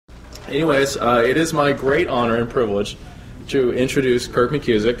Anyways, it is my great honor and privilege to introduce Kirk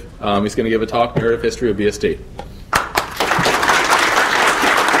McKusick. He's going to give a talk on narrative history of BSD.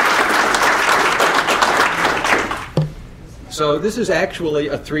 So this is actually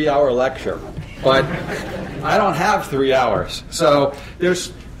a 3-hour lecture, but I don't have 3 hours. So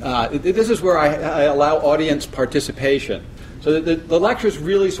this is where I allow audience participation. So the lecture is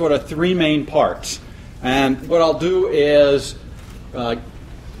really sort of 3 main parts. And what I'll do is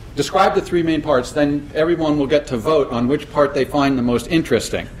describe the 3 main parts, then everyone will get to vote on which part they find the most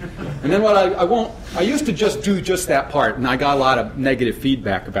interesting. And then what I used to just do just that part, and I got a lot of negative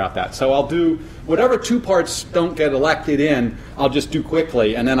feedback about that. So I'll do whatever 2 parts don't get elected in, I'll just do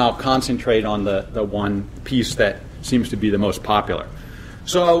quickly, and then I'll concentrate on the one piece that seems to be the most popular.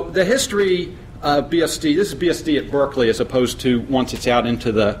 So the history of BSD, this is BSD at Berkeley as opposed to once it's out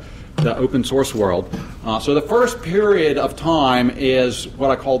into the open source world. So the first period of time is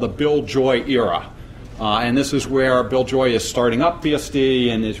what I call the Bill Joy era. And this is where Bill Joy is starting up BSD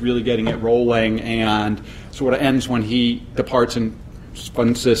and is really getting it rolling, and sort of ends when he departs and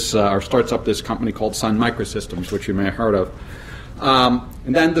starts up this company called Sun Microsystems, which you may have heard of.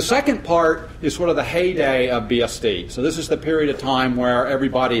 And then the second part is sort of the heyday of BSD. So this is the period of time where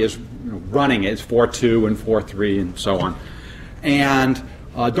everybody is running it. It's 4.2 and 4.3 and so on. And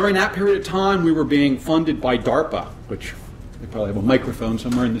during that period of time, we were being funded by DARPA, which they probably have a microphone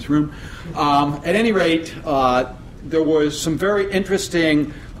somewhere in this room. At any rate, there was some very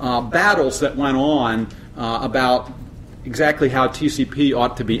interesting battles that went on about exactly how TCP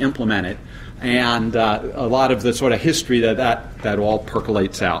ought to be implemented, and a lot of the sort of history that all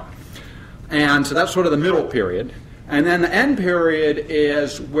percolates out. And so that's sort of the middle period. And then the end period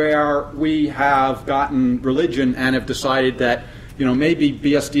is where we have gotten religion and have decided that maybe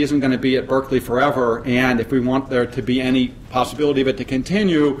BSD isn't going to be at Berkeley forever, and if we want there to be any possibility of it to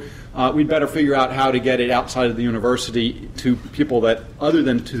continue, we'd better figure out how to get it outside of the university to people other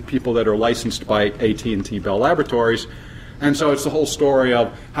than to people that are licensed by AT&T Bell Laboratories. And so it's the whole story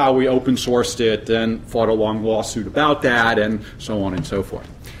of how we open sourced it and fought a long lawsuit about that and so on and so forth.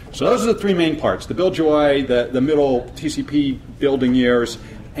 So those are the 3 main parts: the Bill Joy, the middle TCP building years,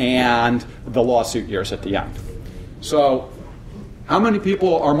 and the lawsuit years at the end. So how many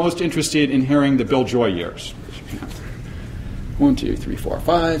people are most interested in hearing the Bill Joy years? 1, 2, 3, 4,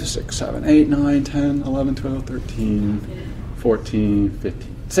 5, 6, 7, 8, 9, 10, 11, 12, 13, 14,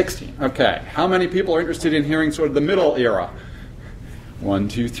 15, 16. Okay. How many people are interested in hearing sort of the middle era? 1,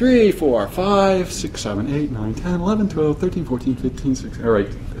 2, 3, 4, 5, 6, 7, 8, 9, 10, 11, 12, 13, 14, 15, 16. All right.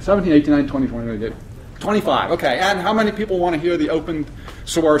 17, 18, 19, 20, 21, 25. Okay. And how many people want to hear the open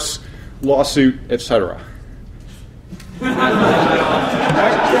source lawsuit, etc.? Okay.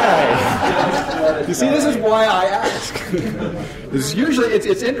 You see, this is why I ask.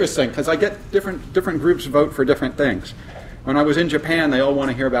 It's interesting because I get different groups vote for different things. When I was in Japan, they all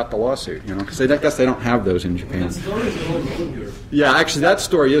want to hear about the lawsuit, because I guess they don't have those in Japan. Yeah, actually, that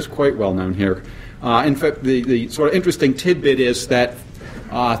story is quite well known here. In fact, the sort of interesting tidbit is that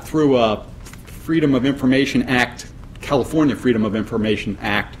through a Freedom of Information Act, California Freedom of Information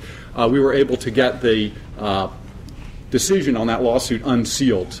Act, we were able to get the decision on that lawsuit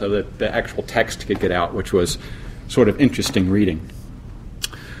unsealed so that the actual text could get out, which was sort of interesting reading.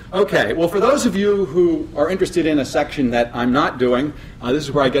 Okay, well, for those of you who are interested in a section that I'm not doing, this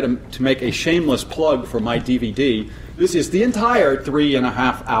is where I get to make a shameless plug for my DVD. This is the entire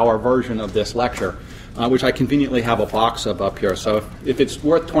 3.5-hour version of this lecture, which I conveniently have a box of up here. So if it's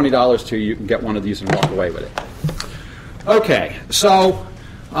worth $20 to you, you can get one of these and walk away with it. Okay, so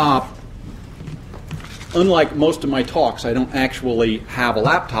unlike most of my talks, I don't actually have a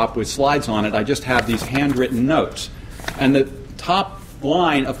laptop with slides on it. I just have these handwritten notes. And the top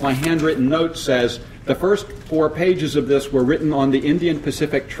line of my handwritten note says, the first 4 pages of this were written on the Indian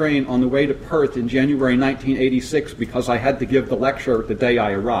Pacific train on the way to Perth in January 1986 because I had to give the lecture the day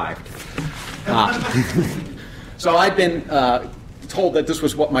I arrived. So I'd been told that this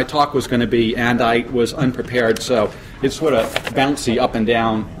was what my talk was going to be, and I was unprepared, so it's sort of bouncy up and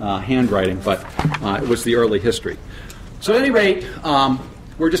down handwriting, but it was the early history. So at any rate,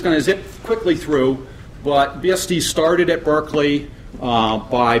 we're just going to zip quickly through, but BSD started at Berkeley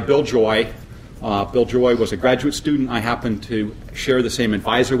by Bill Joy. Bill Joy was a graduate student. I happened to share the same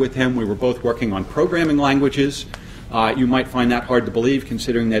advisor with him. We were both working on programming languages. You might find that hard to believe,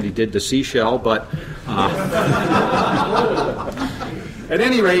 considering that he did the C shell, but at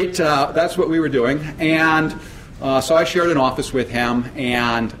any rate, that's what we were doing. And so I shared an office with him,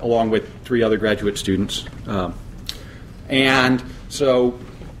 and along with 3 other graduate students. And so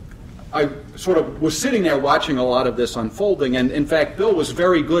I sort of was sitting there watching a lot of this unfolding, and in fact, Bill was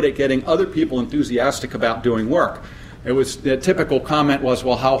very good at getting other people enthusiastic about doing work. It was the typical comment was,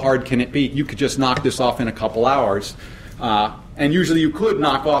 "Well, how hard can it be? You could just knock this off in a couple hours." And usually you could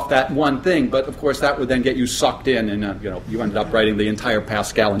knock off that one thing, but of course that would then get you sucked in, and you ended up writing the entire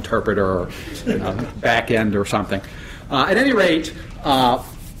Pascal interpreter or back end or something. At any rate,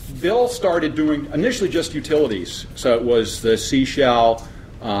 Bill started doing initially just utilities. So it was the C shell,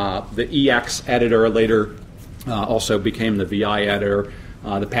 the EX editor, later also became the VI editor,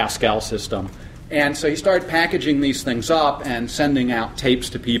 the Pascal system. And so he started packaging these things up and sending out tapes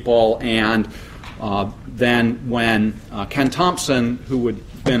to people. And then when Ken Thompson, who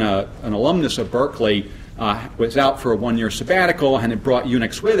had been an alumnus of Berkeley, was out for a one-year sabbatical and had brought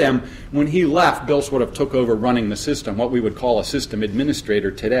Unix with him, when he left, Bill sort of took over running the system, what we would call a system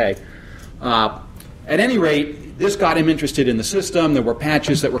administrator today. At any rate, this got him interested in the system. There were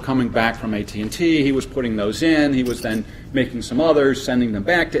patches that were coming back from AT&T. He was putting those in. He was then making some others, sending them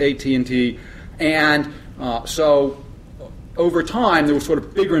back to AT&T. And so over time, there were sort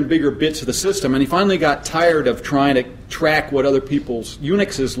of bigger and bigger bits of the system, and he finally got tired of trying to track what other people's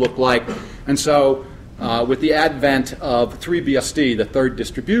Unixes looked like. And so with the advent of 3BSD, the third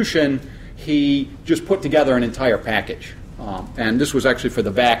distribution, he just put together an entire package. And this was actually for the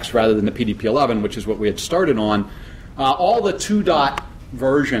VAX rather than the PDP-11, which is what we had started on. All the 2.0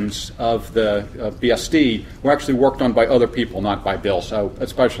 versions of the BSD were actually worked on by other people, not by Bill. So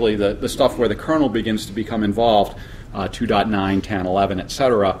especially the stuff where the kernel begins to become involved, 2.9, 10, 11,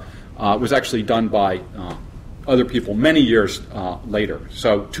 etc., was actually done by other people many years later.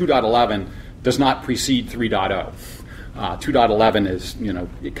 So 2.11 does not precede 3.0. 2.11 is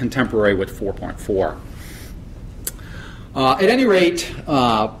contemporary with 4.4. At any rate,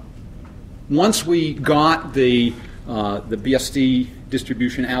 once we got the BSD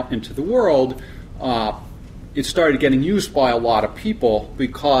distribution out into the world, it started getting used by a lot of people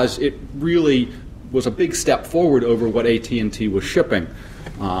because it really was a big step forward over what AT&T was shipping.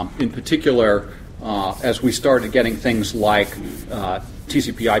 In particular, as we started getting things like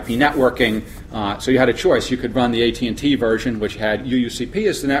TCP/IP networking, so you had a choice. You could run the AT&T version, which had UUCP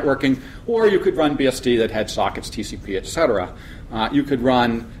as the networking, or you could run BSD that had sockets, TCP, etc. You could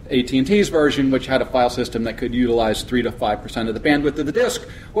run AT&T's version, which had a file system that could utilize 3 to 5% of the bandwidth of the disk,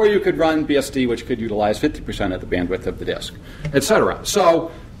 or you could run BSD, which could utilize 50% of the bandwidth of the disk, etc.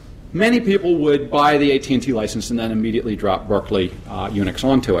 So many people would buy the AT&T license and then immediately drop Berkeley Unix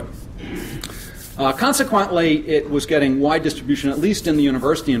onto it. Consequently, it was getting wide distribution, at least in the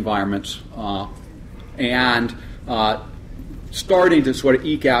university environments, and starting to sort of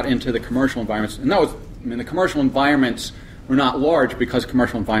eke out into the commercial environments. And that was, the commercial environments were not large because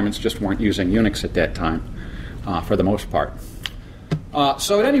commercial environments just weren't using Unix at that time, for the most part.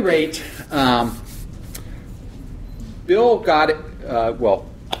 So at any rate, Bill got it,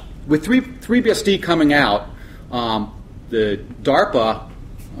 with 3BSD coming out, the DARPA,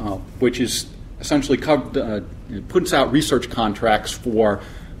 which is essentially puts out research contracts for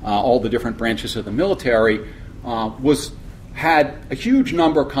all the different branches of the military, had a huge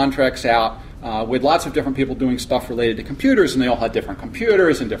number of contracts out with lots of different people doing stuff related to computers, and they all had different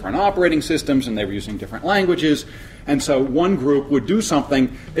computers and different operating systems, and they were using different languages. And so one group would do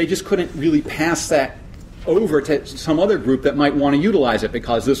something, they just couldn't really pass that over to some other group that might want to utilize it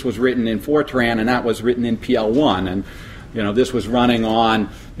because this was written in Fortran and that was written in PL1, and this was running on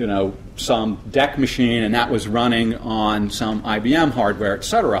some DEC machine and that was running on some IBM hardware,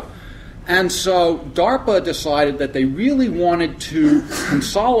 etc. And so DARPA decided that they really wanted to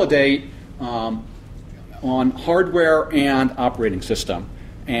consolidate on hardware and operating system,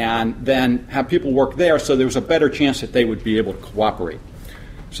 and then have people work there so there was a better chance that they would be able to cooperate.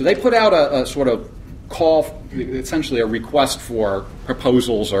 So they put out a sort of call, essentially a request for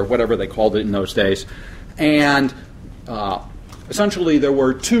proposals or whatever they called it in those days. And essentially there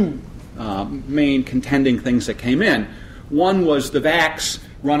were two main contending things that came in. One was the VAX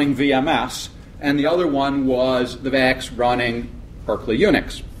running VMS, and the other one was the VAX running Berkeley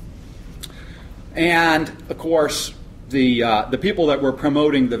Unix. And of course, the people that were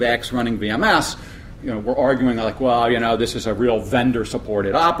promoting the VAX running VMS, were arguing like, well, this is a real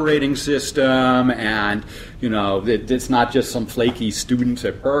vendor-supported operating system, and it's not just some flaky students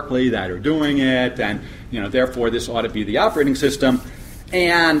at Berkeley that are doing it, and therefore this ought to be the operating system.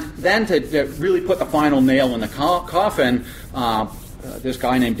 And then to really put the final nail in the coffin, this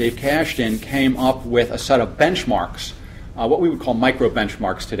guy named Dave Cashton came up with a set of benchmarks, what we would call micro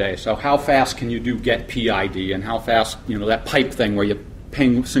benchmarks today. So how fast can you do get PID, and how fast, that pipe thing where you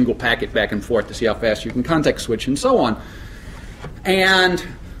ping single packet back and forth to see how fast you can context switch and so on. And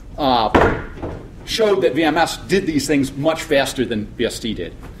showed that VMS did these things much faster than BSD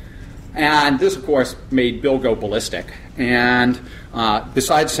did. And this, of course, made Bill go ballistic. And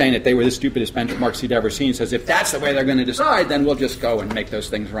besides saying that they were the stupidest benchmarks he'd ever seen, says if that's the way they're going to decide, then we'll just go and make those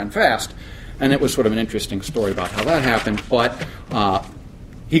things run fast. And it was sort of an interesting story about how that happened. But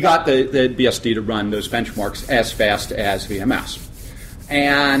he got the BSD to run those benchmarks as fast as VMS.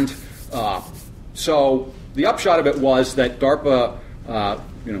 And so the upshot of it was that DARPA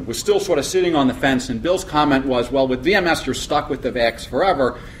was still sort of sitting on the fence. And Bill's comment was, well, with VMS, you're stuck with the VAX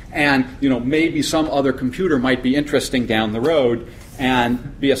forever. And maybe some other computer might be interesting down the road, and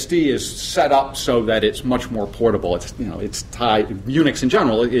BSD is set up so that it's much more portable. It's tied. Unix in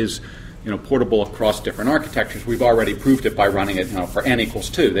general is portable across different architectures. We've already proved it by running it for n equals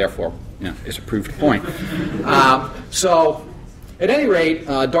 2. Therefore, it's a proved point. So, at any rate,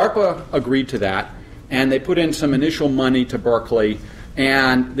 DARPA agreed to that, and they put in some initial money to Berkeley.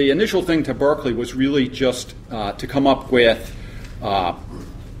 And the initial thing to Berkeley was really just to come up with.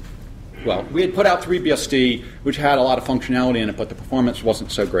 We had put out 3BSD, which had a lot of functionality in it, but the performance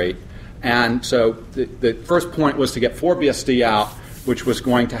wasn't so great. And so the first point was to get 4BSD out, which was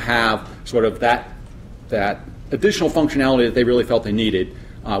going to have sort of that additional functionality that they really felt they needed,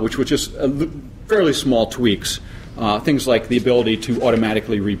 which was just fairly small tweaks. Things like the ability to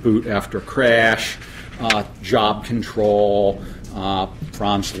automatically reboot after a crash, job control,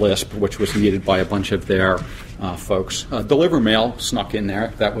 Franz Lisp, which was needed by a bunch of their folks. Deliver mail snuck in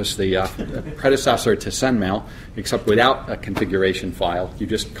there. That was the predecessor to send mail, except without a configuration file. You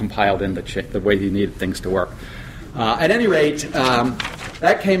just compiled in the way you needed things to work. At any rate,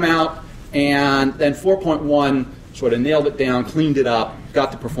 that came out, and then 4.1 sort of nailed it down, cleaned it up,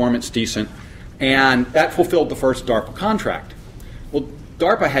 got the performance decent, and that fulfilled the first DARPA contract. Well,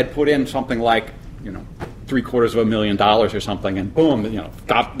 DARPA had put in something like, $750,000 or something, and boom,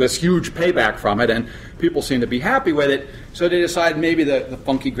 got this huge payback from it, and people seemed to be happy with it, so they decided maybe the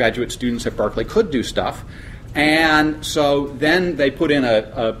funky graduate students at Berkeley could do stuff, and so then they put in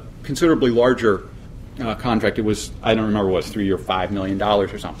a considerably larger contract. It was, I don't remember, what it was $3 or $5 million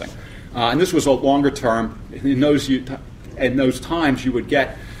or something, and this was a longer term. In those times, you would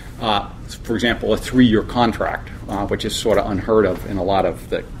get, for example, a 3-year contract, which is sort of unheard of in a lot of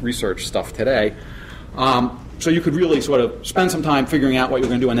the research stuff today. So you could really sort of spend some time figuring out what you're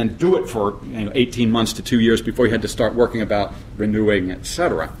going to do and then do it for 18 months to 2 years before you had to start working about renewing,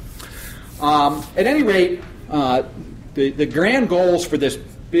 etc. At any rate, the grand goals for this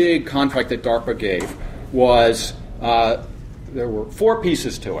big contract that DARPA gave was there were 4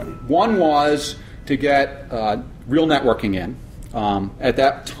 pieces to it. One was to get real networking in. At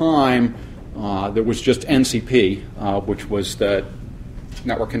that time, there was just NCP, which was the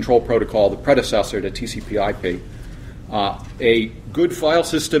network control protocol, the predecessor to TCP/IP. A good file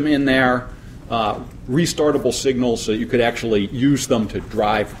system in there, restartable signals so you could actually use them to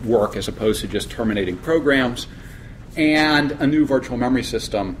drive work as opposed to just terminating programs, and a new virtual memory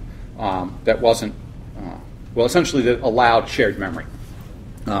system that wasn't, essentially that allowed shared memory.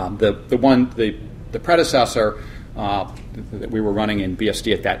 The predecessor that we were running in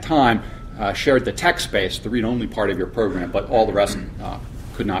BSD at that time shared the text space, the read-only part of your program, but all the rest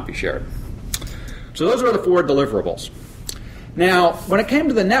could not be shared. So those were the 4 deliverables. Now, when it came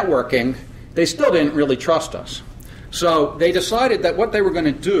to the networking, they still didn't really trust us. So they decided that what they were going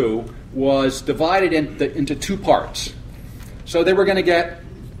to do was divide it into 2 parts. So they were going to get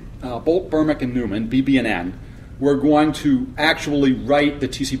Bolt, Burmick, and Newman, BB and N, were going to actually write the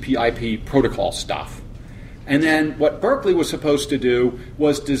TCP/IP protocol stuff. And then what Berkeley was supposed to do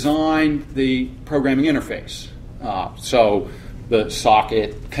was design the programming interface. So the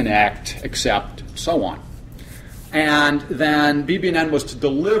socket, connect, accept, so on. And then BB&N was to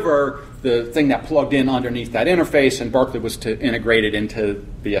deliver the thing that plugged in underneath that interface, and Berkeley was to integrate it into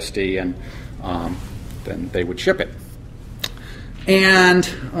BSD, and then they would ship it. And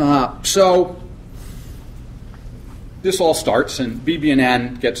so this all starts, and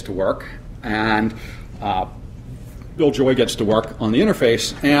BB&N gets to work, and Bill Joy gets to work on the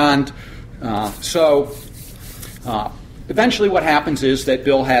interface, and eventually what happens is that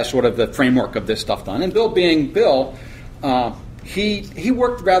Bill has sort of the framework of this stuff done, and Bill being Bill, he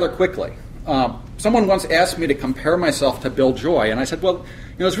worked rather quickly. Someone once asked me to compare myself to Bill Joy, and I said, well,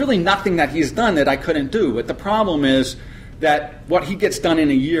 there's really nothing that he's done that I couldn't do, but the problem is that what he gets done in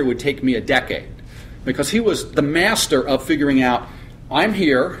a year would take me a decade, because he was the master of figuring out, I'm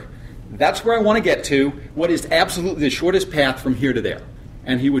here, that's where I want to get to, what is absolutely the shortest path from here to there,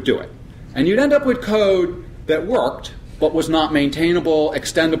 and he would do it. And you'd end up with code that worked, but was not maintainable,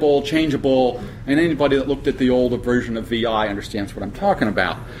 extendable, changeable, and anybody that looked at the older version of VI understands what I'm talking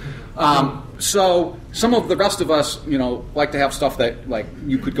about. So some of the rest of us, like to have stuff that like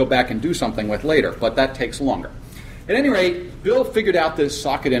you could go back and do something with later, but that takes longer. At any rate, Bill figured out this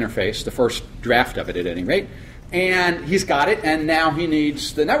socket interface, the first draft of it at any rate, and he's got it, and now he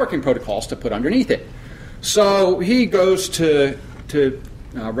needs the networking protocols to put underneath it. So he goes to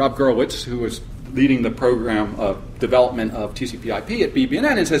Rob Gurewitz, who was leading the program of development of TCP/IP at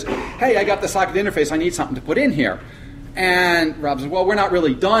BBNN, and says, hey, I got the socket interface, I need something to put in here. And Rob says, well, we're not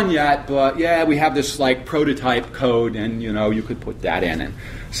really done yet, but yeah, we have this like prototype code, and you could put that in and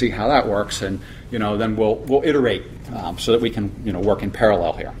see how that works, and then we'll iterate so that we can work in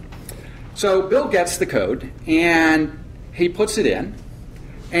parallel here. So Bill gets the code and he puts it in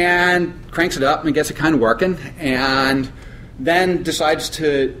and cranks it up and gets it kind of working, and then decides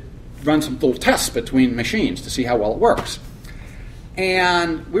to run some little tests between machines to see how well it works.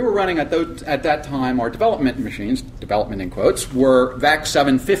 And we were running at that time, our development machines, development in quotes, were VAC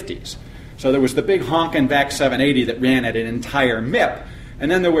 750s. So there was the big honkin' VAC 780 that ran at an entire MIP. And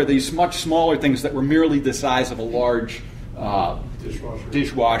then there were these much smaller things that were merely the size of a large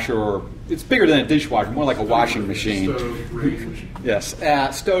dishwasher, or it's bigger than a dishwasher, more like a washing machine. Stove, range machine. Yes,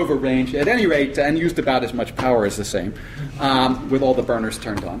 stove or range. At any rate, and used about as much power as the same, with all the burners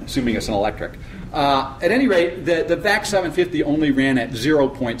turned on, assuming it's an electric. At any rate, the VAC 750 only ran at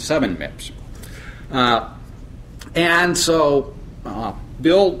 0.7 MIPS. And so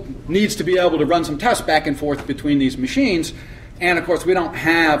Bill needs to be able to run some tests back and forth between these machines. And, of course, we don't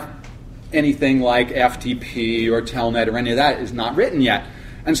have anything like FTP or Telnet or any of that is not written yet.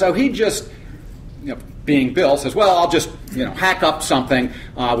 And so he just, being Bill, says, well, I'll just hack up something,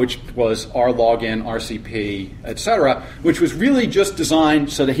 which was rlogin, RCP, etc., which was really just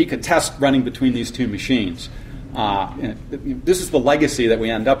designed so that he could test running between these two machines. This is the legacy that we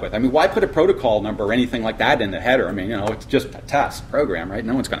end up with. I mean, why put a protocol number or anything like that in the header? I mean, it's just a test program, right?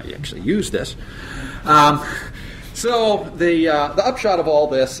 No one's going to actually use this. So the upshot of all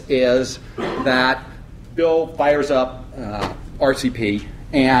this is that Bill fires up RCP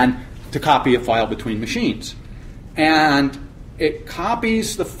and to copy a file between machines. And it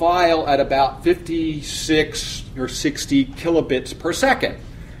copies the file at about 56 or 60 kilobits per second.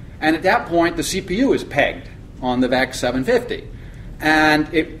 And at that point, the CPU is pegged on the VAC 750. And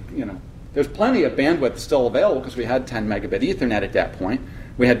there's plenty of bandwidth still available because we had 10 megabit Ethernet at that point.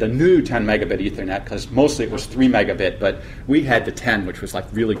 We had the new 10 megabit Ethernet because mostly it was 3 megabit, but we had the 10, which was like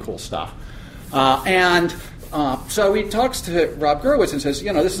really cool stuff. So he talks to Rob Gurewitz and says,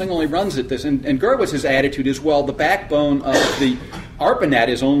 this thing only runs at this. And Gurewitz's attitude is, well, the backbone of the ARPANET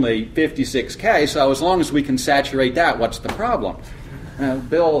is only 56K, so as long as we can saturate that, what's the problem?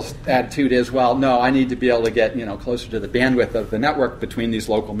 Bill's attitude is, well, no, I need to be able to get closer to the bandwidth of the network between these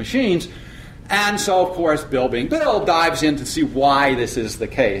local machines. And so, of course, Bill being Bill, dives in to see why this is the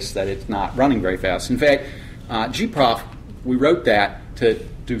case, that it's not running very fast. In fact, gprof, we wrote that to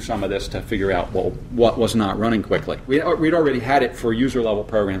do some of this to figure out, well, what was not running quickly. We'd already had it for user-level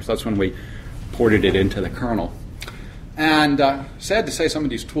programs. That's when we ported it into the kernel. And sad to say, some of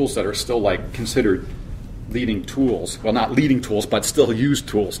these tools that are still considered leading tools, well, not leading tools, but still used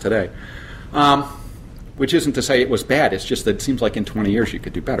tools today, which isn't to say it was bad. It's just that it seems like in 20 years you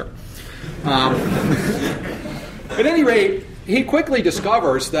could do better. At any rate, he quickly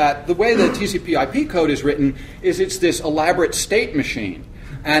discovers that the way the TCP/IP code is written is it's this elaborate state machine.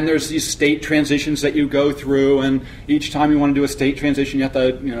 And there's these state transitions that you go through, and each time you want to do a state transition, you have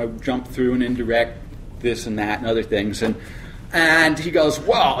to jump through an indirect this and that and other things. And he goes,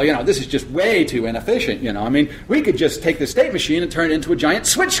 well, this is just way too inefficient. I mean, we could just take the state machine and turn it into a giant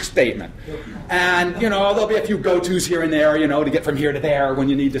switch statement. And, there'll be a few go-tos here and there, to get from here to there when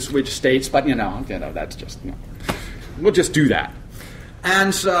you need to switch states. But, that's just, we'll just do that.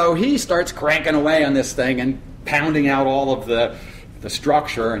 And so he starts cranking away on this thing and pounding out all of the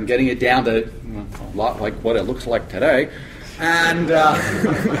structure and getting it down to a lot like what it looks like today. And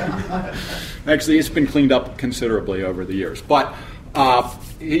actually, it's been cleaned up considerably over the years. But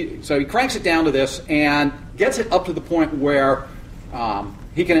he cranks it down to this and gets it up to the point where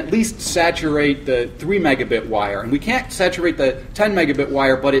he can at least saturate the 3 megabit wire. And we can't saturate the 10 megabit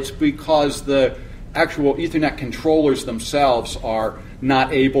wire, but it's because the actual Ethernet controllers themselves are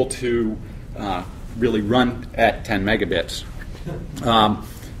not able to really run at 10 megabits.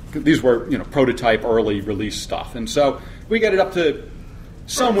 These were prototype early release stuff. And so we get it up to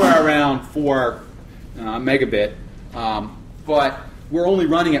somewhere around 4 megabit, but we're only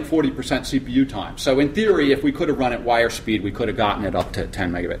running at 40% CPU time. So in theory, if we could have run at wire speed, we could have gotten it up to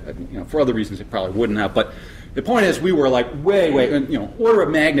 10 megabit. For other reasons, it probably wouldn't have. But the point is, we were way, order of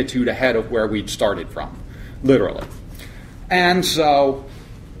magnitude ahead of where we'd started from, literally. And so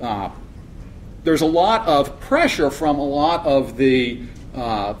there's a lot of pressure from a lot of the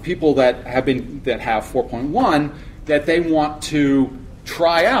people that have 4.1 that they want to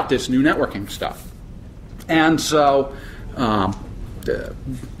try out this new networking stuff. And so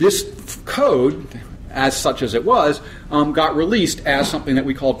this code, as such as it was, got released as something that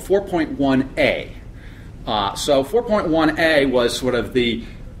we called 4.1a. So 4.1a was sort of the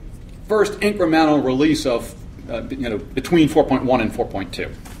first incremental release of between 4.1 and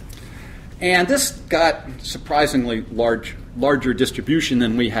 4.2. And this got surprisingly larger distribution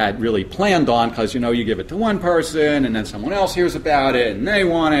than we had really planned on, because you give it to one person and then someone else hears about it and they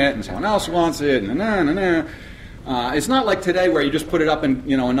want it and someone else wants it and it's not like today where you just put it up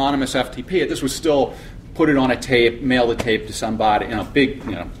in anonymous FTP. This was still put it on a tape, mail the tape to somebody, big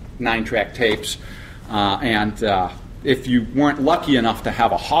 9-track tapes, and if you weren't lucky enough to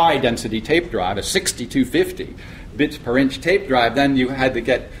have a high density tape drive, a 6250 bits per inch tape drive, then you had to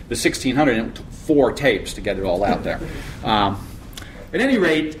get the 1600, and it took 4 tapes to get it all out there. At any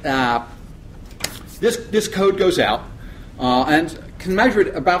rate, this code goes out, and can measure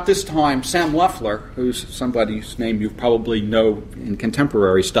it about this time. Sam Leffler, who's somebody's name you probably know in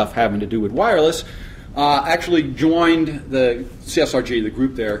contemporary stuff having to do with wireless, actually joined the CSRG, the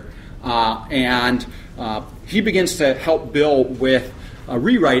group there, and he begins to help Bill with a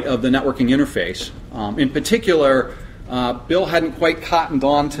rewrite of the networking interface. In particular, Bill hadn't quite cottoned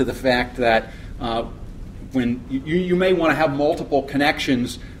on to the fact that when you may want to have multiple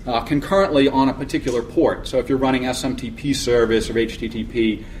connections concurrently on a particular port. So if you're running SMTP service or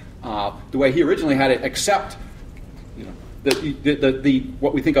HTTP, the way he originally had it, except the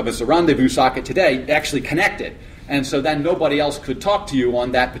what we think of as the rendezvous socket today, actually connected. And so then nobody else could talk to you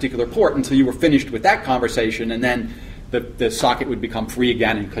on that particular port until you were finished with that conversation, and then the socket would become free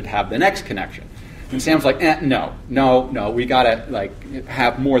again and could have the next connection. And Sam's like, no, we got to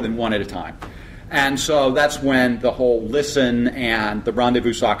have more than one at a time. And so that's when the whole listen and the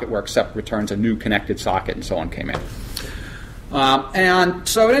rendezvous socket where accept returns a new connected socket and so on came in. And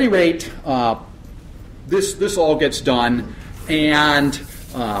so at any rate, this all gets done, and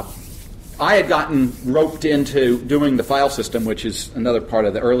I had gotten roped into doing the file system, which is another part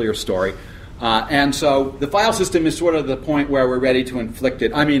of the earlier story. And so the file system is sort of the point where we're ready to inflict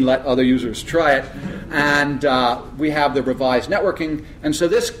it. Let other users try it. And we have the revised networking. And so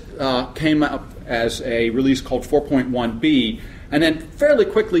this came up as a release called 4.1b. And then fairly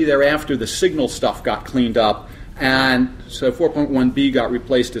quickly thereafter, the signal stuff got cleaned up. And so 4.1b got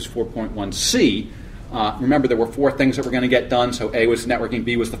replaced as 4.1c. Remember, there were 4 things that were going to get done. So A was networking,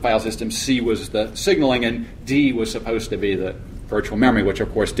 B was the file system, C was the signaling, and D was supposed to be the virtual memory, which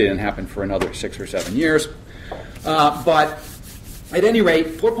of course didn't happen for another 6 or 7 years. But at any rate,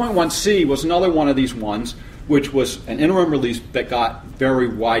 4.1c was another one of these ones, which was an interim release that got very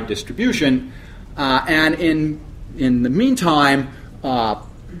wide distribution. And in the meantime, the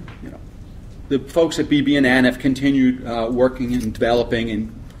folks at BB&N have continued working and developing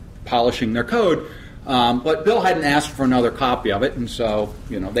and polishing their code. But Bill hadn't asked for another copy of it, and so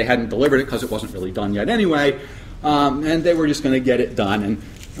they hadn't delivered it because it wasn't really done yet anyway. And they were just going to get it done,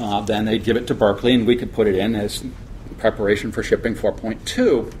 and then they'd give it to Berkeley, and we could put it in as preparation for shipping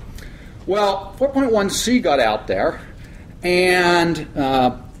 4.2. Well, 4.1c got out there, and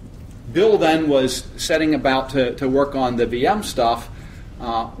Bill then was setting about to work on the VM stuff,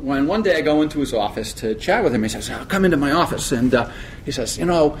 when one day I go into his office to chat with him. He says, come into my office, and he says,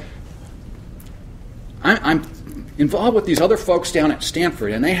 I'm involved with these other folks down at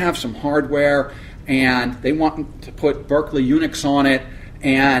Stanford, and they have some hardware, and they want to put Berkeley Unix on it,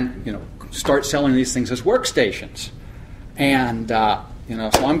 and start selling these things as workstations. And so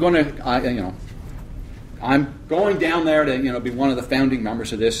I'm going to, I'm going down there to be one of the founding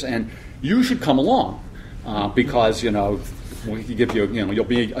members of this, and you should come along because we give you, you'll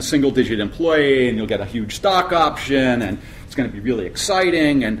be a single-digit employee, and you'll get a huge stock option, and it's going to be really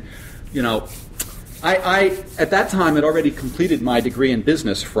exciting, and I at that time had already completed my degree in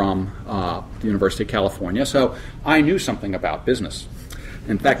business from the University of California, so I knew something about business.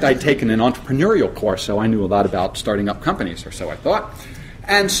 In fact, I'd taken an entrepreneurial course, so I knew a lot about starting up companies, or so I thought.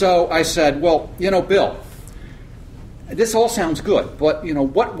 And so I said, well, Bill, this all sounds good, but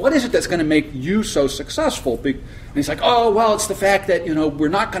what is it that's going to make you so successful? And he's like, oh, well, it's the fact that we're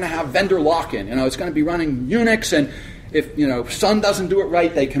not going to have vendor lock-in. It's going to be running Unix, and if Sun doesn't do it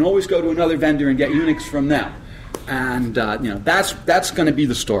right, they can always go to another vendor and get Unix from them. And that's going to be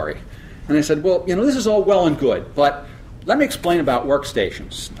the story. And I said, well, this is all well and good, but let me explain about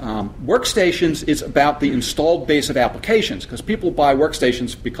workstations. Workstations is about the installed base of applications, because people buy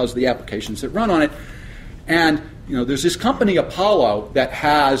workstations because of the applications that run on it. And there's this company Apollo that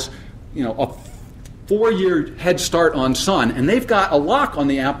has, a 4-year head start on Sun, and they've got a lock on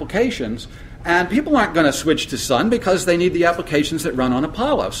the applications, and people aren't going to switch to Sun because they need the applications that run on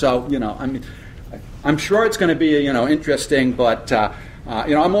Apollo. So, I'm sure it's going to be, interesting, but,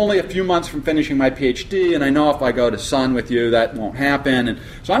 I'm only a few months from finishing my PhD, and I know if I go to Sun with you, that won't happen. And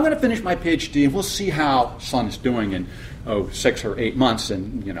so I'm going to finish my PhD, and we'll see how Sun is doing in 6 or 8 months,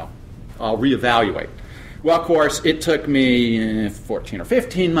 and I'll reevaluate. Well, of course, it took me 14 or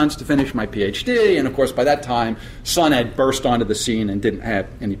 15 months to finish my PhD, and of course, by that time, Sun had burst onto the scene and didn't have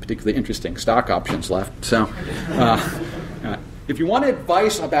any particularly interesting stock options left. So, if you want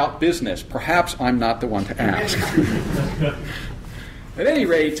advice about business, perhaps I'm not the one to ask. At any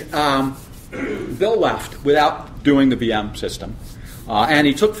rate, Bill left without doing the VM system, and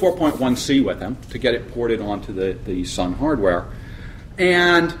he took 4.1c with him to get it ported onto the Sun hardware.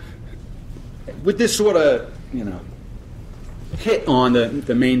 And with this sort of, hit on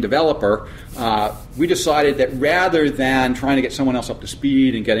the main developer, we decided that rather than trying to get someone else up to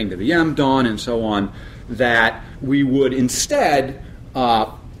speed and getting the VM done and so on, that we would instead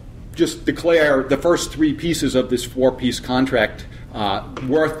just declare the first 3 pieces of this 4-piece contract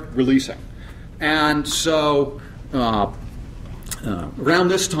worth releasing. And so around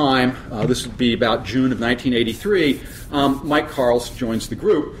this time, this would be about June of 1983, Mike Carls joins the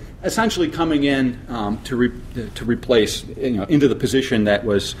group, essentially coming in to replace, into the position that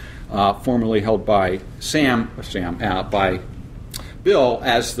was formerly held by by Bill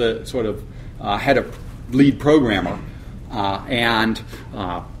as the sort of head of lead programmer, and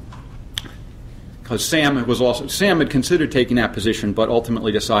because Sam had considered taking that position, but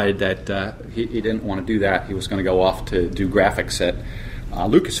ultimately decided that he didn't want to do that. He was going to go off to do graphics at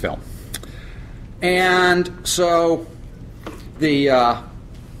Lucasfilm. And so the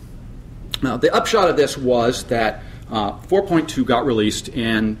upshot of this was that 4.2 got released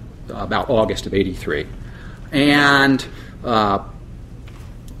in about August of '83, and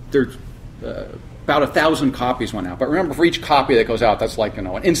there's about 1,000 copies went out. But remember, for each copy that goes out, that's like, an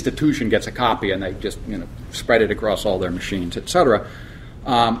institution gets a copy and they just, spread it across all their machines, etc.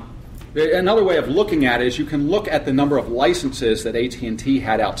 Another way of looking at it is you can look at the number of licenses that AT&T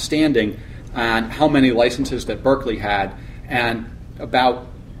had outstanding and how many licenses that Berkeley had. And about,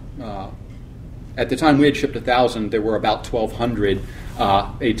 at the time we had shipped 1,000, there were about 1,200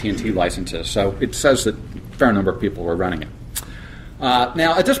 AT&T licenses. So it says that a fair number of people were running it.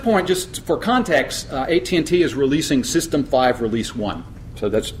 Now, at this point, just for context, AT&T is releasing System 5 Release 1. So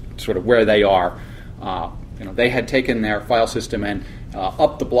that's sort of where they are. They had taken their file system and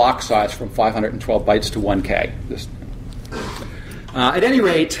upped the block size from 512 bytes to 1K. At any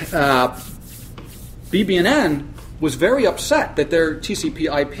rate, BB&N was very upset that their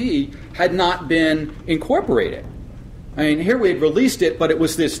TCP/IP had not been incorporated. I mean, here we had released it, but it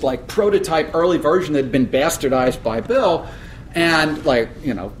was this prototype early version that had been bastardized by Bill. And,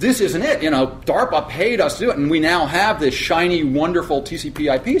 this isn't it. DARPA paid us to do it, and we now have this shiny, wonderful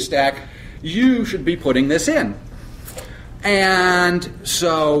TCP/IP stack. You should be putting this in. And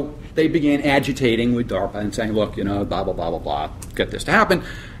so they began agitating with DARPA and saying, look, blah, blah, blah, blah, blah, get this to happen.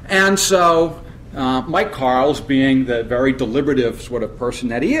 And so Mike Carls, being the very deliberative sort of person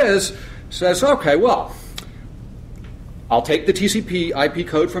that he is, says, okay, well, I'll take the TCP/IP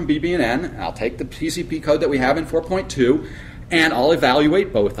code from BB&N, I'll take the TCP code that we have in 4.2, and I'll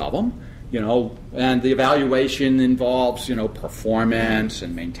evaluate both of them, and the evaluation involves, performance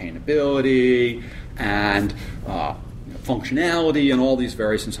and maintainability and functionality and all these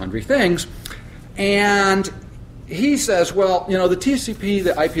various and sundry things. And he says, well, the TCP,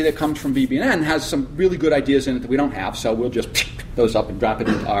 the IP that comes from BB&N has some really good ideas in it that we don't have, so we'll just pick those up and drop it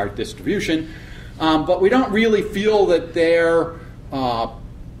into our distribution. But we don't really feel that their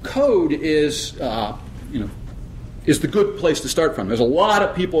code is the good place to start from. There's a lot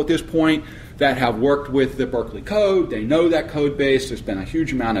of people at this point that have worked with the Berkeley code. They know that code base. There's been a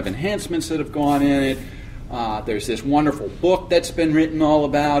huge amount of enhancements that have gone in it. There's this wonderful book that's been written all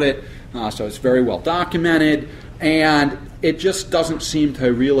about it. So it's very well documented. And it just doesn't seem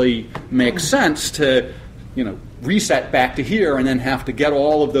to really make sense to, reset back to here and then have to get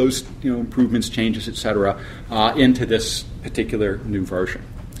all of those, improvements, changes, etc., into this particular new version.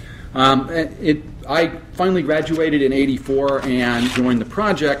 I finally graduated in '84 and joined the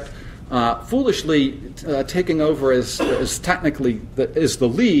project, foolishly taking over as technically as the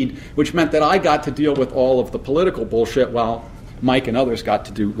lead, which meant that I got to deal with all of the political bullshit while Mike and others got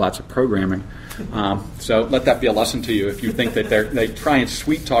to do lots of programming. So let that be a lesson to you if you think that they try and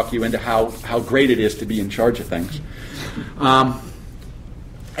sweet talk you into how great it is to be in charge of things. At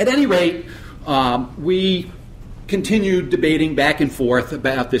any rate, we continued debating back and forth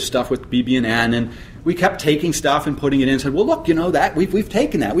about this stuff with BB&N, and we kept taking stuff and putting it in and said, well, look, that, we've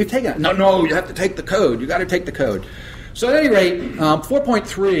taken that. No, you have to take the code. You got to take the code. So at any rate,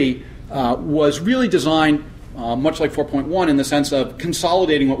 4.3 was really designed much like 4.1 in the sense of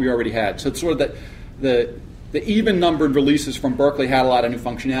consolidating what we already had. So it's sort of the even-numbered releases from Berkeley had a lot of new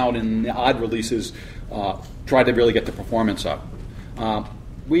functionality, and the odd releases tried to really get the performance up.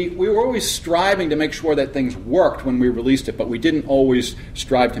 We were always striving to make sure that things worked when we released it, but we didn't always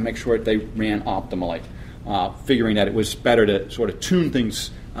strive to make sure that they ran optimally, figuring that it was better to sort of tune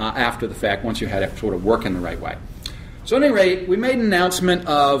things after the fact once you had it sort of work in the right way. So at any rate, we made an announcement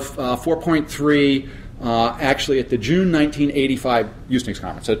of 4.3 actually at the June 1985 Usenix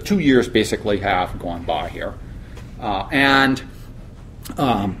conference. So 2 years basically have gone by here. And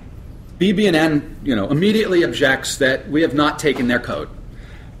BB&N immediately objects that we have not taken their code.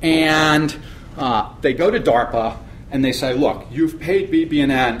 And they go to DARPA and they say, look, you've paid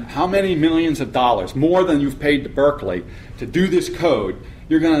BB&N how many millions of dollars, more than you've paid to Berkeley, to do this code.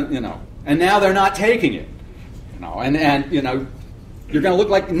 You're going to, and now they're not taking it. And you're going to look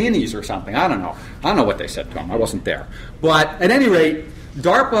like ninnies or something. I don't know what they said to them. I wasn't there. But at any rate,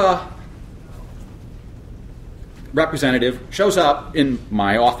 DARPA representative shows up in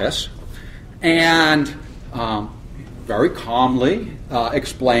my office and very calmly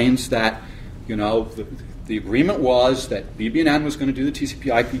explains that, the agreement was that BB&N was going to do the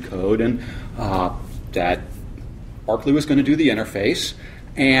TCP/IP code, and that Berkeley was going to do the interface,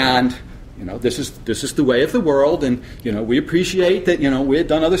 and this is the way of the world, and we appreciate that we had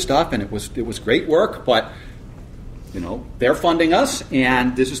done other stuff, and it was great work, but they're funding us,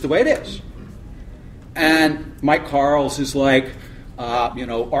 and this is the way it is. And Mike Carls is like,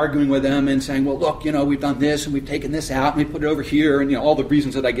 arguing with them and saying, well, look, we've done this and we've taken this out and we put it over here, and all the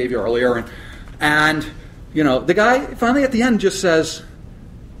reasons that I gave you earlier, and the guy finally at the end just says,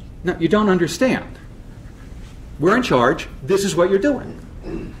 no, you don't understand. We're in charge. This is what you're doing.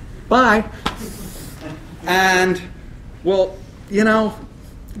 Bye. And, well, it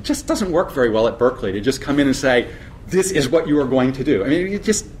just doesn't work very well at Berkeley to just come in and say, this is what you are going to do. I mean,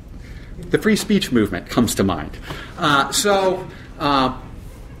 the free speech movement comes to mind.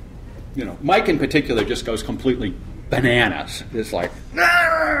 Mike in particular just goes completely bananas. It's like,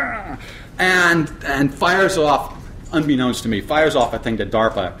 nah! and fires off, unbeknownst to me, a thing to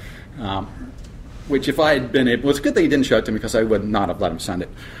DARPA, which if I had been able, it's good that he didn't show it to me because I would not have let him send it.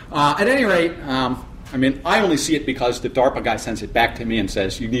 At any rate, I only see it because the DARPA guy sends it back to me and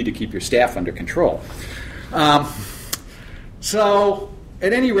says, you need to keep your staff under control. So,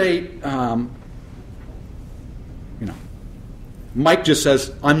 at any rate, Mike just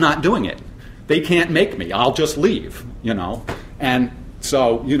says, I'm not doing it. They can't make me. I'll just leave, And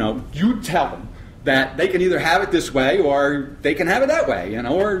so, you tell them that they can either have it this way or they can have it that way,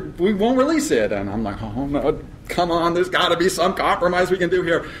 or we won't release it. And I'm like, oh, no, come on, there's got to be some compromise we can do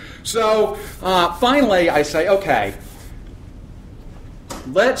here. So finally I say, okay,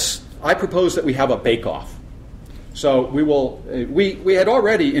 I propose that we have a bake-off. So we had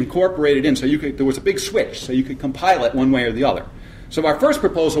already incorporated in, so there was a big switch, so you could compile it one way or the other. So our first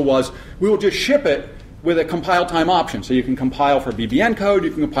proposal was we will just ship it with a compile time option. So you can compile for BB&N code,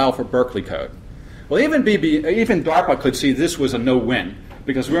 you can compile for Berkeley code. Well, even DARPA could see this was a no-win,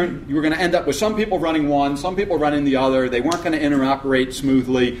 because you were going to end up with some people running one, some people running the other. They weren't going to interoperate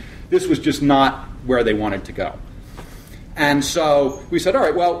smoothly. This was just not where they wanted to go. And so we said, all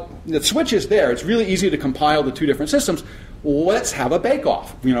right, well, the switch is there. It's really easy to compile the two different systems. Let's have a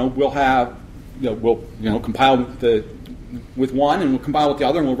bake-off. We'll compile with one, and we'll compile with the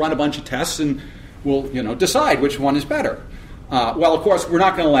other, and we'll run a bunch of tests, and we'll decide which one is better. Well, of course, we're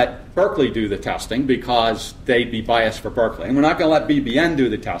not going to let Berkeley do the testing because they'd be biased for Berkeley. And we're not going to let BB&N do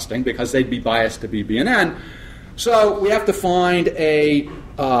the testing because they'd be biased to BB&N. So we have to find a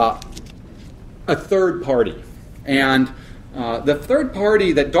third party. And the third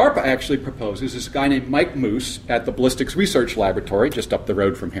party that DARPA actually proposes is a guy named Mike Moose at the Ballistics Research Laboratory, just up the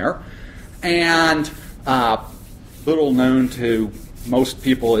road from here. And little known to most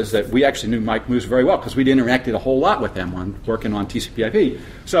people is that we actually knew Mike Moose very well because we'd interacted a whole lot with him on working on TCP/IP.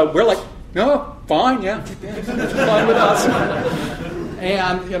 So we're like, no, fine, yeah, it's fine with us.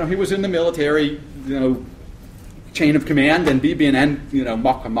 And he was in the military, chain of command, and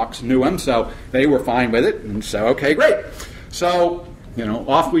BB&N, mucks knew him, so they were fine with it. And so, okay, great. So,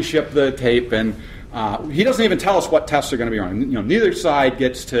 off we ship the tape, and he doesn't even tell us what tests are going to be running. Neither side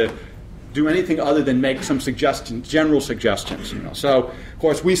gets to do anything other than make some suggestions, general suggestions. So, of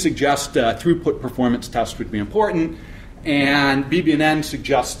course, we suggest throughput performance tests would be important, and BB&N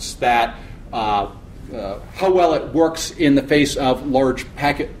suggests that how well it works in the face of large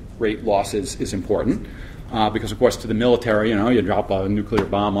packet rate losses is important. Because, of course, to the military, you drop a nuclear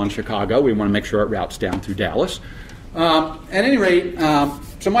bomb on Chicago, we want to make sure it routes down through Dallas. At any rate,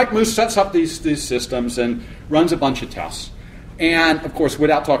 so Mike Moose sets up these systems and runs a bunch of tests. And, of course,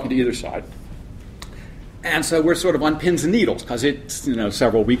 without talking to either side. And so we're sort of on pins and needles because it's,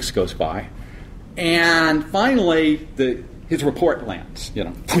 several weeks goes by. And finally, his report lands,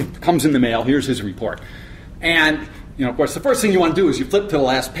 comes in the mail, here's his report. And, of course, the first thing you want to do is you flip to the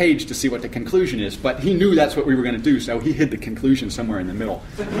last page to see what the conclusion is, but he knew that's what we were going to do, so he hid the conclusion somewhere in the middle,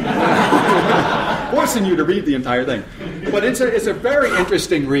 forcing you to read the entire thing. But it's a very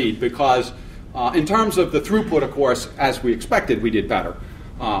interesting read because in terms of the throughput, of course, as we expected, we did better.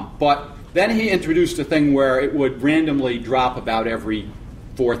 But then he introduced a thing where it would randomly drop about every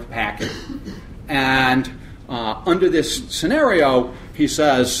fourth packet. And under this scenario, he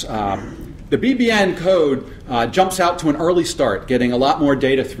says, the BBN code jumps out to an early start, getting a lot more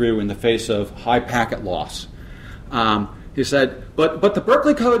data through in the face of high packet loss. He said, but the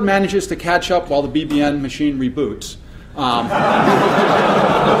Berkeley code manages to catch up while the BBN machine reboots.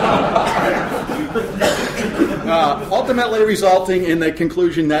 Ultimately resulting in the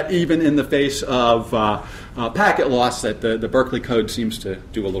conclusion that even in the face of packet loss, that the Berkeley code seems to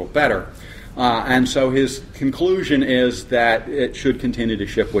do a little better. And so his conclusion is that it should continue to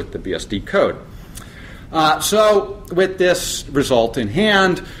ship with the BSD code. So with this result in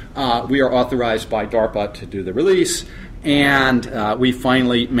hand, we are authorized by DARPA to do the release, and we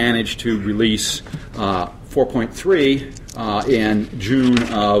finally managed to release 4.3 in June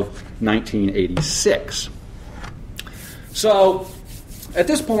of 1986. So at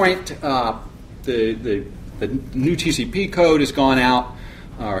this point, the new TCP code has gone out,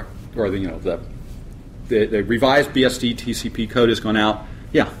 or the revised BSD TCP code has gone out.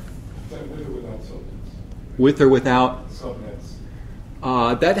 Yeah. With or without subnets? With or without? Subnets.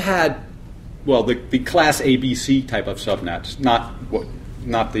 That had, well, the class ABC type of subnets, not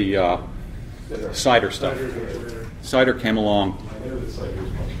the CIDR stuff. CIDR came along. I know that CIDR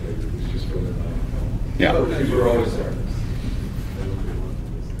was much later. It was just for the Yeah. You were always there.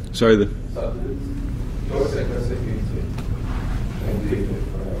 Sorry,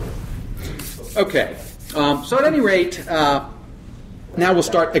 Okay. So at any rate, now we'll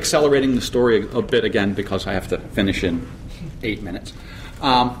start accelerating the story a bit again because I have to finish in 8 minutes.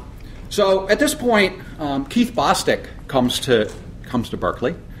 So at this point, Keith Bostic comes to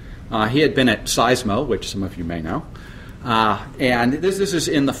Berkeley. He had been at Seismo, which some of you may know, and this is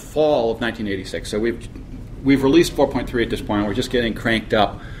in the fall of 1986. So we've released 4.3 at this point. We're just getting cranked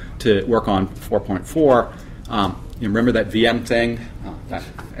up to work on 4.4. You remember that VM thing?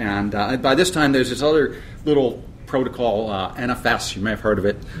 And by this time, there's this other little protocol, NFS. You may have heard of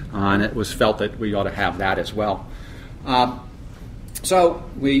it, and it was felt that we ought to have that as well. So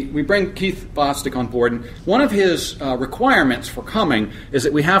we bring Keith Bostic on board, and one of his requirements for coming is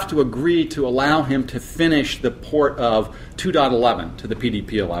that we have to agree to allow him to finish the port of 2.11 to the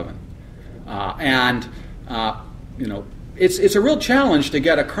PDP-11. It's a real challenge to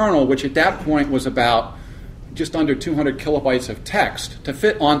get a kernel, which at that point was about just under 200 kilobytes of text, to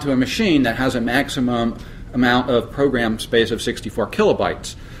fit onto a machine that has a maximum amount of program space of 64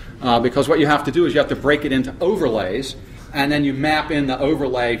 kilobytes. Because what you have to do is you have to break it into overlays, and then you map in the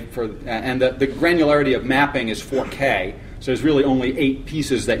overlay and the granularity of mapping is 4K, so there's really only 8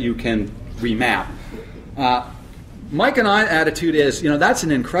 pieces that you can remap. Mike and I's attitude is, that's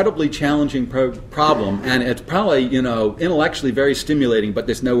an incredibly challenging problem, and it's probably, intellectually very stimulating, but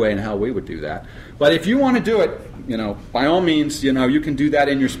there's no way in hell we would do that. But if you want to do it, by all means, you can do that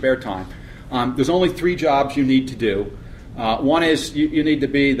in your spare time. There's only 3 jobs you need to do. One is you need to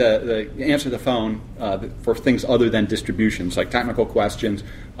be answer the phone for things other than distributions, like technical questions,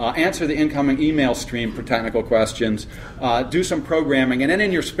 answer the incoming email stream for technical questions, do some programming, and then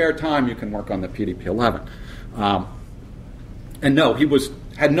in your spare time you can work on the PDP-11. And no, he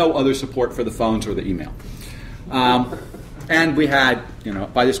had no other support for the phones or the email. And we had,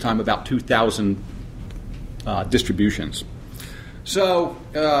 by this time, about 2,000 distributions. So,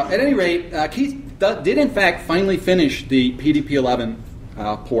 at any rate, Keith did in fact finally finish the PDP-11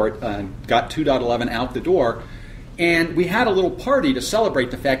 port and got 2.11 out the door. And we had a little party to celebrate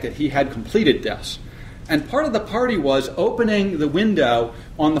the fact that he had completed this. And part of the party was opening the window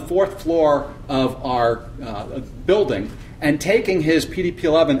on the 4th floor of our building and taking his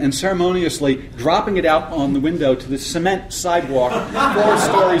PDP-11 and ceremoniously dropping it out on the window to the cement sidewalk 4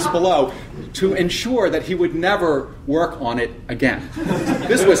 stories below to ensure that he would never work on it again.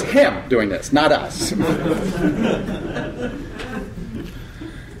 This was him doing this, not us.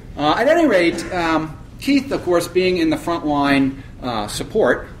 At any rate, Keith, of course, being in the frontline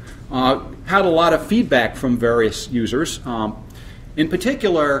support, had a lot of feedback from various users. In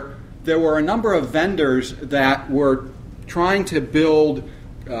particular, there were a number of vendors that were trying to build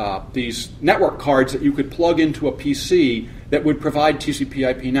these network cards that you could plug into a PC that would provide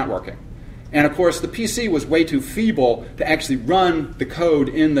TCP/IP networking. And of course, the PC was way too feeble to actually run the code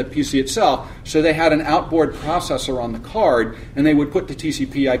in the PC itself, so they had an outboard processor on the card, and they would put the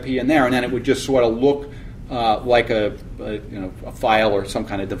TCP/IP in there, and then it would just sort of look like a file or some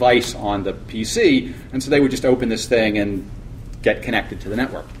kind of device on the PC, and so they would just open this thing and get connected to the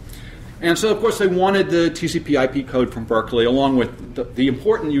network. And so, of course, they wanted the TCP/IP code from Berkeley, along with the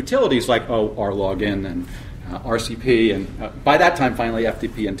important utilities like rlogin and RCP, and by that time, finally,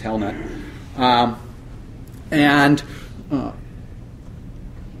 FTP and Telnet.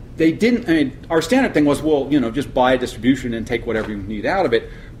 They didn't. I mean, our standard thing was, well, just buy a distribution and take whatever you need out of it.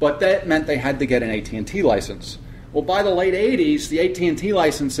 But that meant they had to get an AT&T license. Well, by the late '80s, the AT&T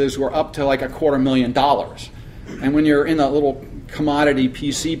licenses were up to like $250,000. And when you're in a little commodity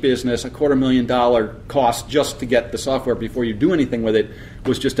PC business, $250,000 cost just to get the software before you do anything with it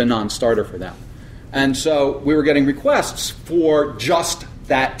was just a non-starter for them. And so we were getting requests for just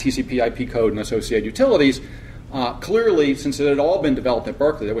that TCP/IP code and associated utilities. Clearly, since it had all been developed at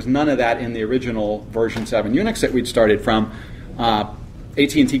Berkeley, there was none of that in the original version 7 Unix that we'd started from.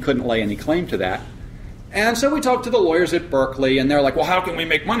 AT&T couldn't lay any claim to that. And so we talked to the lawyers at Berkeley, and they're like, well, how can we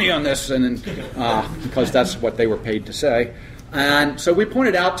make money on this? And because that's what they were paid to say. And so we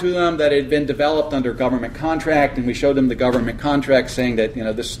pointed out to them that it had been developed under government contract, and we showed them the government contract saying that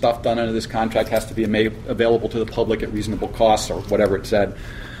this stuff done under this contract has to be made available to the public at reasonable costs, or whatever it said.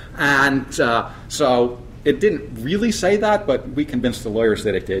 And so it didn't really say that, but we convinced the lawyers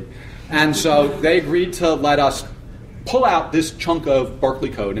that it did. And so they agreed to let us pull out this chunk of Berkeley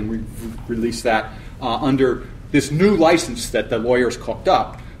code and release that under this new license that the lawyers cooked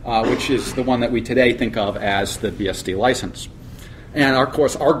up, which is the one that we today think of as the BSD license. And of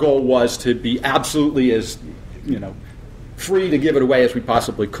course, our goal was to be absolutely as free to give it away as we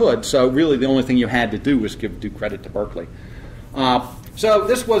possibly could. So really, the only thing you had to do was give due credit to Berkeley. So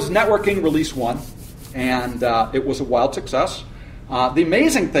this was networking release 1, and it was a wild success. The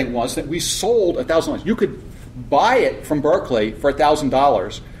amazing thing was that we sold $1,000. You could buy it from Berkeley for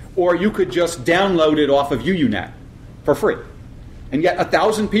 $1,000, or you could just download it off of UUNet for free. And yet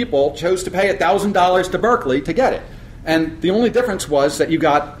 1,000 people chose to pay $1,000 to Berkeley to get it. And the only difference was that you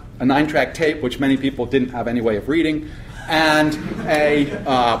got a 9-track tape, which many people didn't have any way of reading, and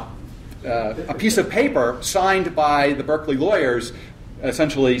a piece of paper signed by the Berkeley lawyers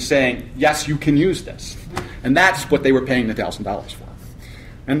essentially saying, yes, you can use this. And that's what they were paying the $1,000 for.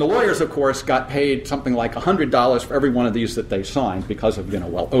 And the lawyers, of course, got paid something like $100 for every one of these that they signed because of,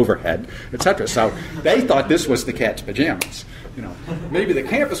 overhead, etc. So they thought this was the cat's pajamas. Maybe the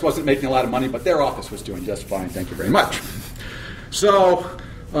campus wasn't making a lot of money, but their office was doing just fine. Thank you very much. So,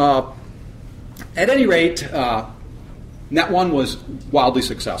 at any rate, Net 1 was wildly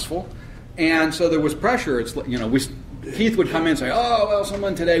successful, and so there was pressure. It's Keith would come in and say, "Oh, well,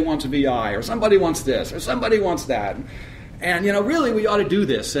 someone today wants a VI, or somebody wants this, or somebody wants that." And, really, we ought to do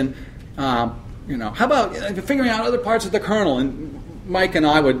this. And, how about figuring out other parts of the kernel? And Mike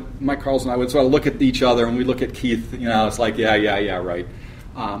Carls and I would sort of look at each other, and we'd look at Keith. It's like, yeah, right.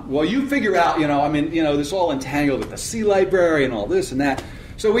 Well, you figure out, this all entangled with the C library and all this and that.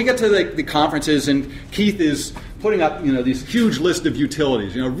 So we get to the conferences, and Keith is putting up, these huge list of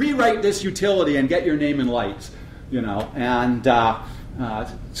utilities. Rewrite this utility and get your name in lights. And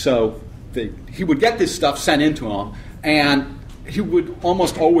so he would get this stuff sent into him. And he would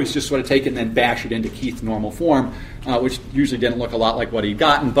almost always just sort of take it and then bash it into Keith's normal form, which usually didn't look a lot like what he'd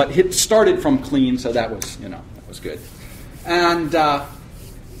gotten. But it started from clean, so that was, that was good. And,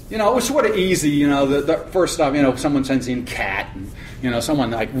 it was sort of easy, the first stuff, someone sends in cat, and,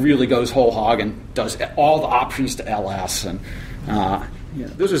 someone really goes whole hog and does all the options to LS. And,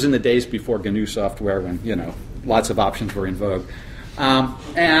 this was in the days before GNU software when, lots of options were in vogue.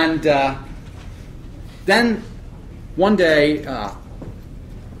 Then one day,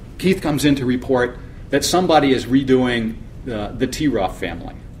 Keith comes in to report that somebody is redoing the TRUF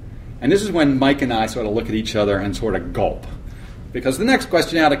family. And this is when Mike and I sort of look at each other and sort of gulp. Because the next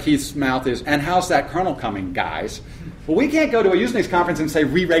question out of Keith's mouth is, and how's that kernel coming, guys? Well, we can't go to a Usenix conference and say,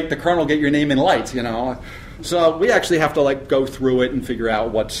 rewrite the kernel, get your name in lights, So we actually have to go through it and figure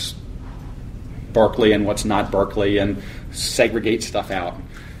out what's Berkeley and what's not Berkeley and segregate stuff out.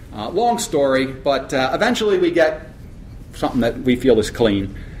 Long story, but eventually we get something that we feel is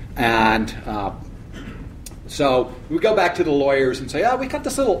clean. And So we go back to the lawyers and say, we got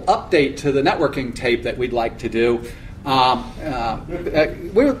this little update to the networking tape that we'd like to do.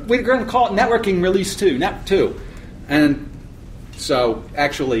 We're going to call it Networking Release 2, Net 2. And so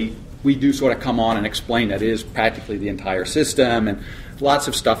actually we do sort of come on and explain that it is practically the entire system, and lots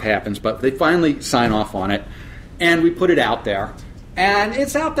of stuff happens, but they finally sign off on it, and we put it out there. And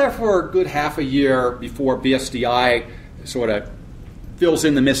it's out there for a good half a year before BSDI sort of fills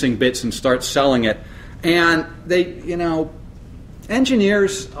in the missing bits and starts selling it. And they,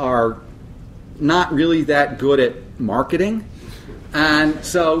 engineers are not really that good at marketing. And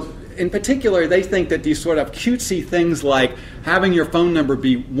so, in particular, they think that these sort of cutesy things like having your phone number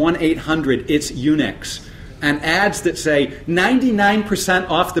be 1-800-ITS-UNIX and ads that say 99%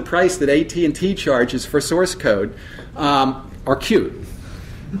 off the price that AT&T charges for source code are cute.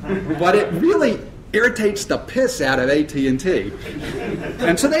 But it really irritates the piss out of AT&T.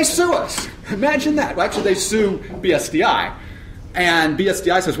 And so they sue us. Imagine that. Well, actually, they sue BSDI. And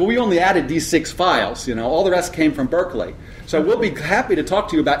BSDI says, well, we only added these 6 files. All the rest came from Berkeley. So we'll be happy to talk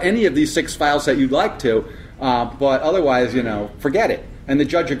to you about any of these 6 files that you'd like to, but otherwise, forget it. And the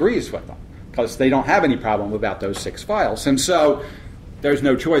judge agrees with them because they don't have any problem about those 6 files. And so there's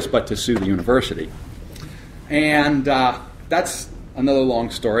no choice but to sue the university. And that's another long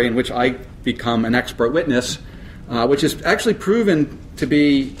story in which I become an expert witness, which is actually proven to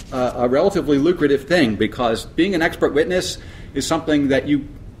be a relatively lucrative thing, because being an expert witness is something that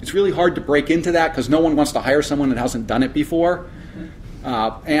it's really hard to break into that because no one wants to hire someone that hasn't done it before.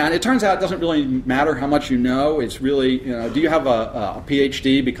 And it turns out it doesn't really matter how much you know. It's really, do you have a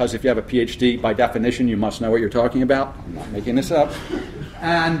PhD? Because if you have a PhD, by definition, you must know what you're talking about. I'm not making this up.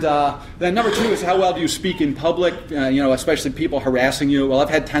 And then number 2 is how well do you speak in public, especially people harassing you. Well, I've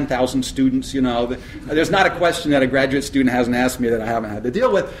had 10,000 students, There's not a question that a graduate student hasn't asked me that I haven't had to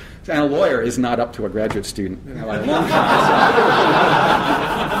deal with. And a lawyer is not up to a graduate student.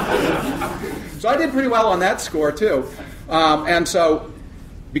 So I did pretty well on that score, too. And so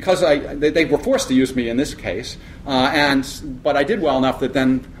because they were forced to use me in this case, but I did well enough that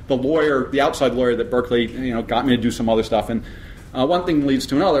then the outside lawyer that Berkeley, got me to do some other stuff. And one thing leads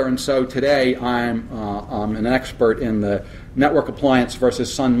to another, and so today I'm an expert in the Network Appliance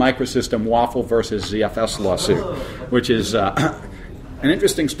versus Sun Microsystem Waffle versus ZFS lawsuit, which is an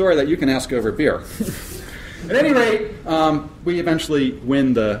interesting story that you can ask over beer. At any rate, we eventually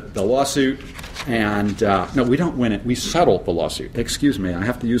win the lawsuit, and no, we don't win it. We settle the lawsuit. Excuse me, I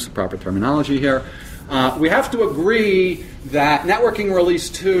have to use the proper terminology here. We have to agree that Networking Release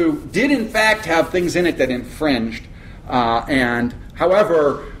 2 did in fact have things in it that infringed. And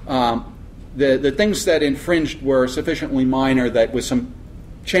however, the things that infringed were sufficiently minor that with some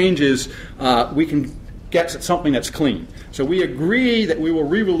changes, we can get something that's clean. So we agree that we will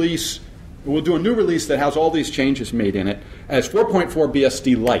we'll do a new release that has all these changes made in it as 4.4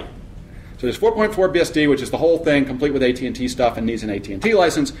 BSD Lite. So there's 4.4 BSD, which is the whole thing, complete with AT&T stuff and needs an AT&T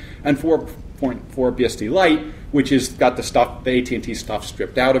license, and 4.4 BSD Lite, which has got the AT&T stuff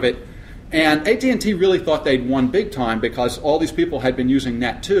stripped out of it. And AT&T really thought they'd won big time because all these people had been using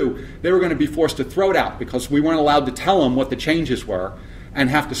Net 2. They were going to be forced to throw it out because we weren't allowed to tell them what the changes were and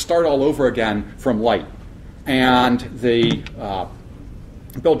have to start all over again from Lite. And Bill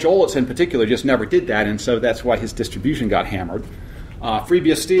Jolitz in particular just never did that, and so that's why his distribution got hammered.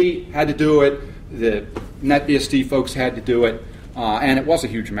 FreeBSD had to do it. The NetBSD folks had to do it. And it was a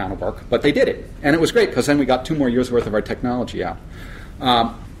huge amount of work, but they did it. And it was great because then we got 2 more years' worth of our technology out.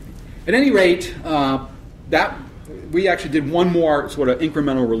 At any rate, that we actually did one more sort of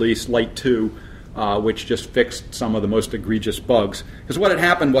incremental release, Lite 2, which just fixed some of the most egregious bugs. Because what had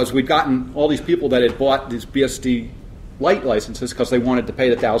happened was we'd gotten all these people that had bought these BSD Lite licenses because they wanted to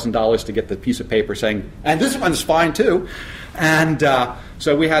pay the $1,000 to get the piece of paper saying, and this one's fine too. And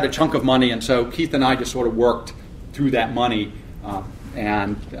so we had a chunk of money, and so Keith and I just sort of worked through that money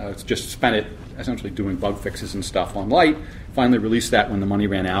and just spent it essentially doing bug fixes and stuff on Lite. Finally released that when the money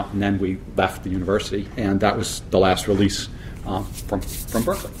ran out, and then we left the university, and that was the last release from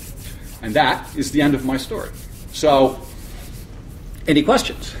Berkeley. And that is the end of my story. So, any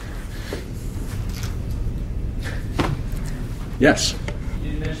questions? Yes?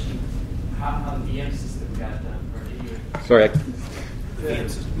 You didn't mention how the VM system got done. Sorry. VM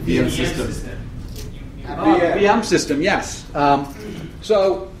system. VM system. VM system, yes.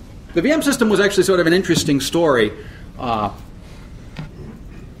 So the VM system was actually sort of an interesting story.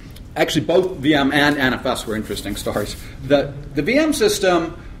 Actually, both VM and NFS were interesting stories. The VM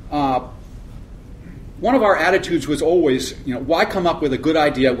system, one of our attitudes was always, why come up with a good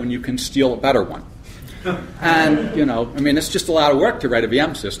idea when you can steal a better one? And, it's just a lot of work to write a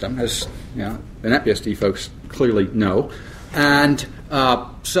VM system, as the NetBSD folks clearly know. And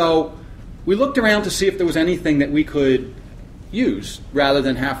so we looked around to see if there was anything that we could use rather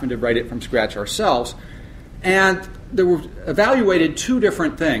than having to write it from scratch ourselves. And there were evaluated two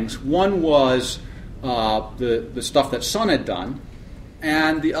different things. One was the stuff that Sun had done,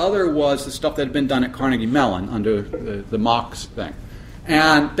 and the other was the stuff that had been done at Carnegie Mellon under the MOX thing.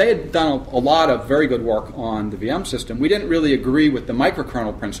 And they had done a lot of very good work on the VM system. We didn't really agree with the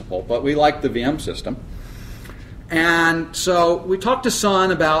microkernel principle, but we liked the VM system. And so we talked to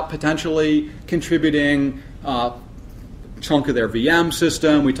Sun about potentially contributing a chunk of their VM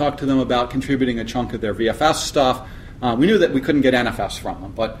system. We talked to them about contributing a chunk of their VFS stuff. We knew that we couldn't get NFS from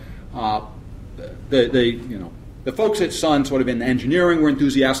them, but the folks at Sun sort of in engineering were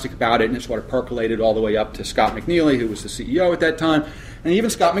enthusiastic about it, and it sort of percolated all the way up to Scott McNeely, who was the CEO at that time. And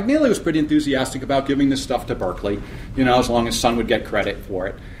even Scott McNeely was pretty enthusiastic about giving this stuff to Berkeley, as long as Sun would get credit for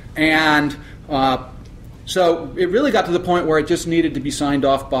it. And so it really got to the point where it just needed to be signed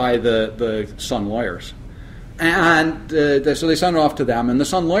off by the Sun lawyers. And so they sent it off to them, and the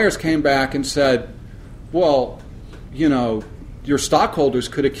Sun lawyers came back and said, well, your stockholders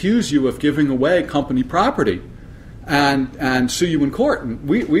could accuse you of giving away company property and sue you in court. And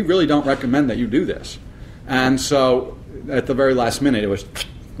we really don't recommend that you do this. And so at the very last minute,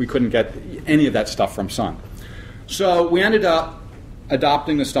 we couldn't get any of that stuff from Sun. So we ended up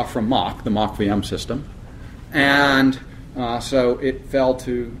adopting the stuff from Mach, the Mach VM system. And so it fell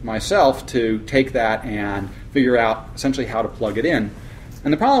to myself to take that and figure out essentially how to plug it in.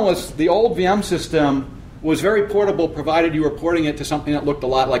 And the problem was the old VM system was very portable, provided you were porting it to something that looked a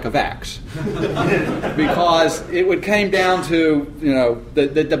lot like a VAX. Because it came down to,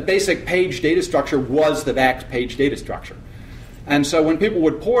 the basic page data structure was the VAX page data structure. And so when people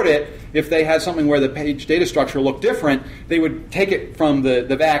would port it, if they had something where the page data structure looked different, they would take it from the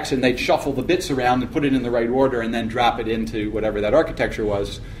VAX and they'd shuffle the bits around and put it in the right order and then drop it into whatever that architecture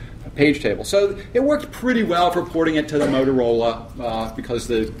was, a page table. So it worked pretty well for porting it to the Motorola because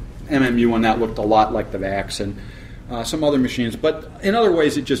the MMU on that looked a lot like the VAX and some other machines. But in other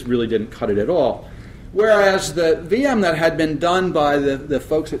ways, it just really didn't cut it at all. Whereas the VM that had been done by the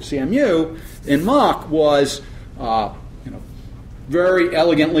folks at CMU in Mach was very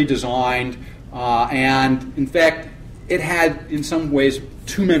elegantly designed, and in fact, it had in some ways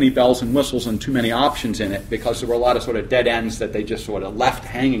too many bells and whistles and too many options in it because there were a lot of sort of dead ends that they just sort of left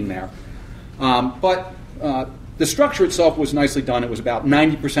hanging there. But the structure itself was nicely done. It was about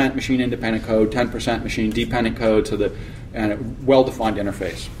 90% machine-independent code, 10% machine-dependent code, and a well-defined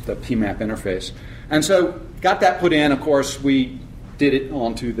interface, the PMAP interface. And so got that put in. Of course, we did it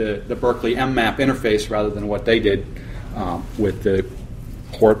onto the Berkeley mmap interface rather than what they did with the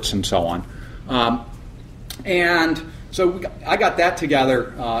ports and so on. And so I got that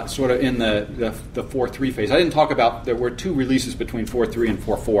together sort of in the 4.3 phase. I didn't talk about, there were two releases between 4.3 and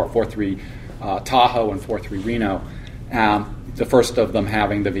 4.4, 4.3 Tahoe and 4.3 Reno, the first of them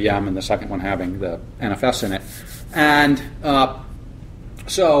having the VM and the second one having the NFS in it. And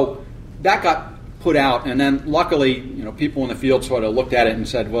so that got put out, and then luckily, people in the field sort of looked at it and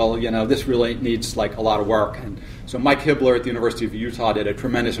said, well, this really needs like a lot of work. And so Mike Hibbler at the University of Utah did a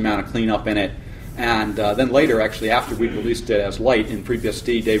tremendous amount of cleanup in it. And then later, actually, after we released it as light in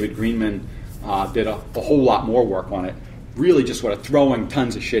FreeBSD, David Greenman did a whole lot more work on it, really just sort of throwing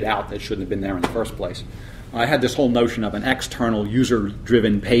tons of shit out that shouldn't have been there in the first place. I had this whole notion of an external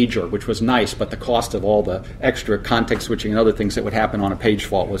user-driven pager, which was nice, but the cost of all the extra context switching and other things that would happen on a page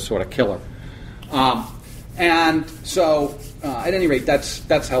fault was sort of killer. And so, at any rate,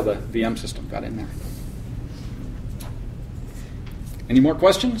 that's how the VM system got in there. Any more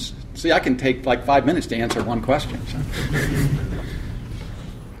questions? See, I can take like 5 minutes to answer one question. So.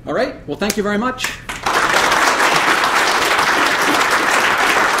 All right. Well, thank you very much.